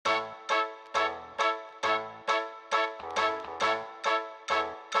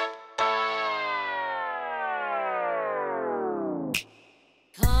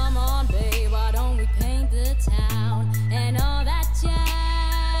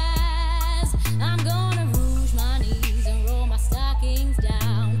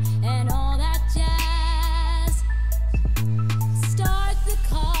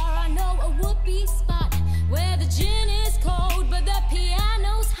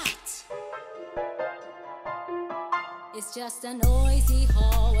It's just a noisy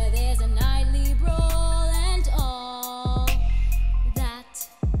hall where there's a nightly brawl and all that.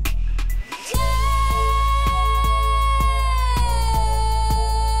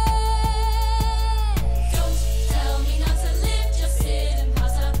 Don't tell me not to live, just sit and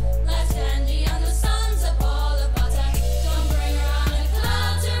putter. Life's candy and the sun's a ball of butter. Don't bring around a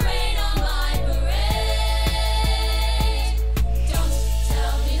cloud to rain on my parade. Don't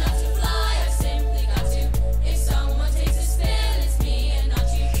tell me not to fly, I've simply got to. If someone takes a spill, it's me and not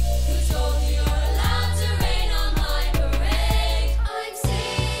you. Who told you you're allowed to rain on my parade? I'm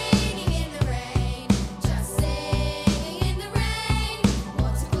singing in the rain, just singing in the rain.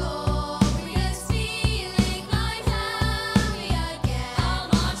 What a glorious feeling, I'm happy again. I'll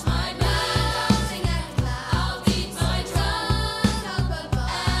march my band, dancing at cloud. I'll beat my drum up above.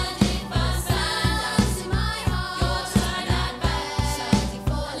 And if I stand in my heart, your turn at best. Searching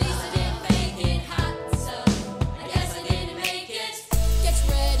for at least I didn't fake it, had so I guess I didn't make it. Get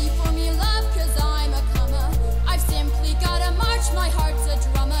ready for me, love, 'cause I'm a comer. I've simply gotta march, my heart's a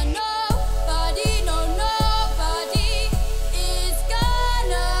drummer. Nobody, no, nobody is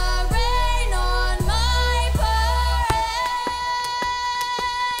gonna rain on my parade.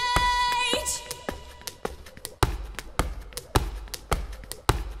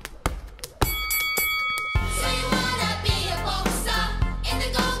 So you wanna be a boxer in the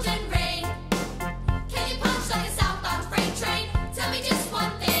golden rain? Can you punch like a southbound freight train? Tell me just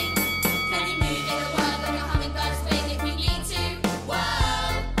one thing. Can you move in a world like a hummingbird swing if you need to? Whoa.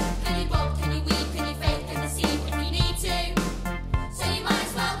 Can you bob, can you weave, can you fake, can you see if you need to? So you might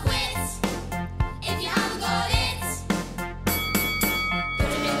as well quit if you haven't got it. Put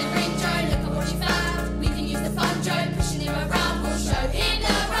him in the ring, Joe, look at what you found. We can use the fun, Joe, pushing him around. We'll show him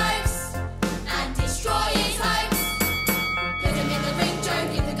the ropes and destroy his hopes. Put him in the ring, Joe,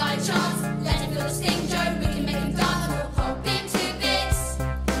 give the guy a chance. Let him feel the sting, Joe, we can make him dance. We'll pop him to bits,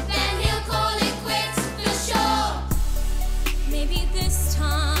 then he'll call it quits for sure. Maybe this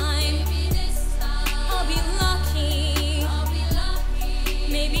time, I'll be lucky.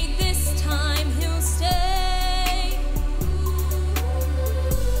 Maybe this time he'll stay.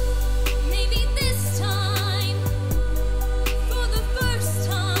 Maybe this time, for the first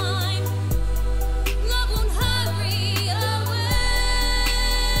time, love won't hurry away.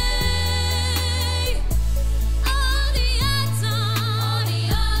 All the odds are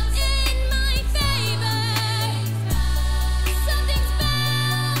in my favor. Something's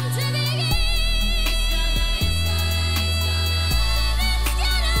bound to begin. It's gonna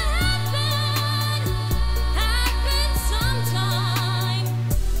happen sometime.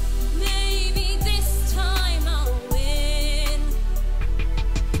 Maybe this time I'll win.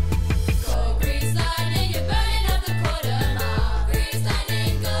 Go grease lightning, you're burning up the quarter mile. Grease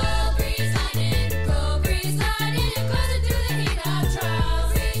lightning, go grease lightning, go grease lightning, you're closer to the heat of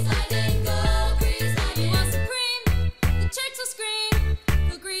trials. Grease lightning, go grease lightning. You are supreme, the church will scream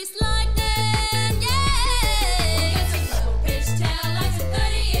for grease lightning, yeah. Get some purple pitch tail lights and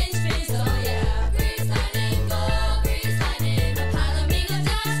 30-inch fins, oh yeah. Grease lightning, go grease lightning. A Palomino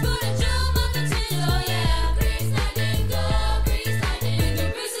dashboard and jewel muffin tins, oh yeah. Grease lightning, go grease lightning. With the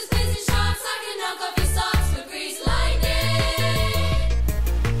bruises, blazing sharps, I can knock off your socks for grease lightning.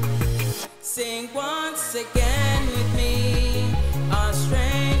 Sing once again with me, our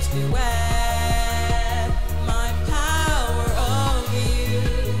strange duet.